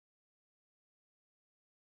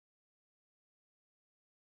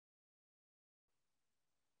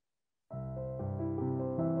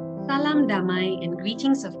Salam Damai and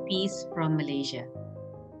greetings of peace from Malaysia.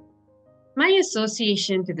 My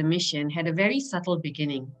association to the mission had a very subtle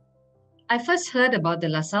beginning. I first heard about the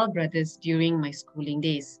LaSalle brothers during my schooling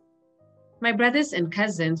days. My brothers and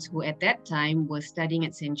cousins, who at that time were studying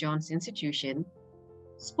at St. John's Institution,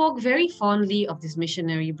 spoke very fondly of these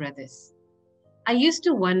missionary brothers. I used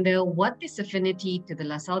to wonder what this affinity to the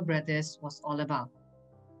LaSalle brothers was all about.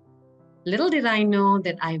 Little did I know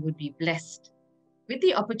that I would be blessed with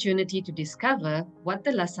the opportunity to discover what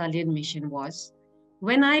the Lasallian mission was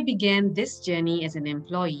when I began this journey as an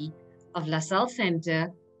employee of LaSalle Center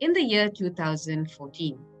in the year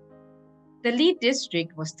 2014. The lead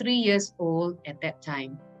district was 3 years old at that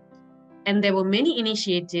time, and there were many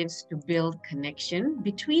initiatives to build connection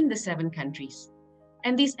between the 7 countries,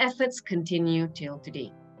 and these efforts continue till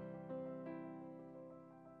today.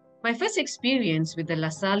 My first experience with the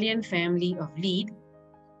Lasallian family of LEAD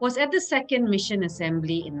was at the Second Mission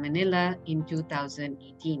Assembly in Manila in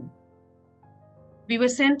 2018. We were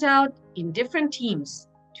sent out in different teams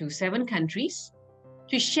to 7 countries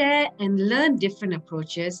to share and learn different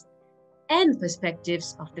approaches and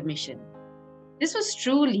perspectives of the mission. This was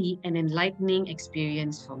truly an enlightening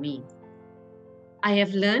experience for me. I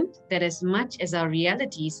have learned that as much as our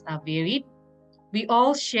realities are varied, we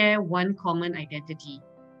all share one common identity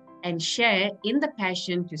and share in the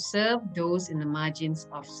passion to serve those in the margins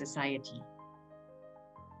of society.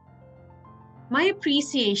 My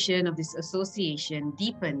appreciation of this association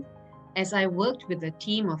deepened as I worked with a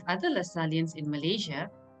team of other Lasallians in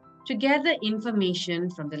Malaysia to gather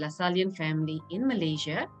information from the Lasallian family in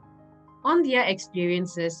Malaysia on their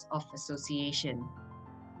experiences of association.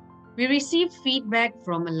 We received feedback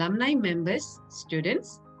from alumni members,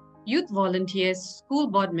 students, youth volunteers, school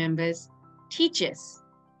board members, teachers,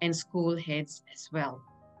 and school heads as well.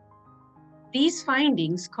 These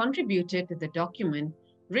findings contributed to the document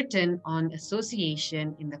written on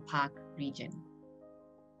association in the Park region.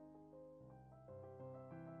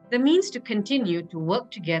 The means to continue to work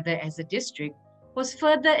together as a district was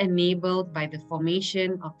further enabled by the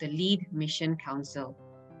formation of the Lead Mission Council,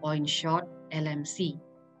 or in short, LMC,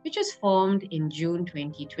 which was formed in June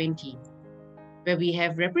 2020, where we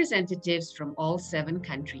have representatives from all 7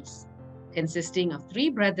 countries, consisting of 3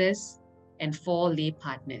 brothers and 4 lay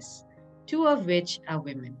partners, 2 of which are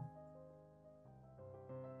women.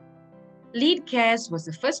 Lead Cares was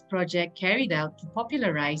the first project carried out to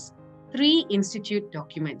popularize 3 institute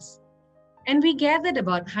documents, and we gathered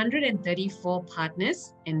about 134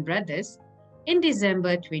 partners and brothers in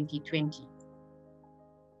December 2020.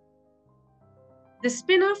 The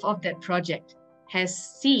spin-off of that project has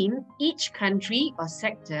seen each country or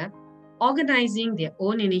sector organizing their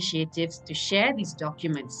own initiatives to share these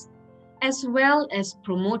documents, as well as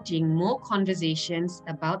promoting more conversations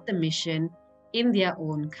about the mission in their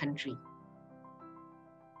own country.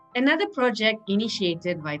 Another project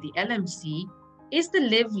initiated by the LMC is the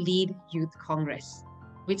Live Lead Youth Congress,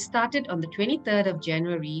 which started on the 23rd of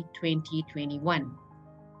January 2021.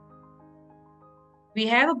 We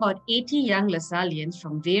have about 80 young Lasallians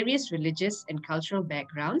from various religious and cultural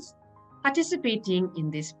backgrounds participating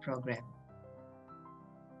in this program.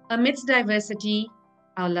 Amidst diversity,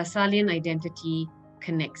 our Lasallian identity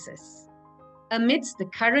connects us. Amidst the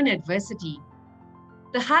current adversity,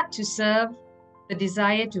 the heart to serve, the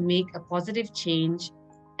desire to make a positive change,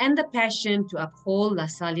 and the passion to uphold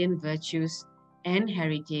Lasallian virtues and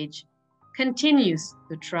heritage continues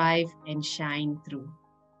to thrive and shine through.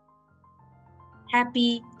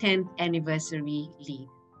 Happy 10th anniversary, LEAD.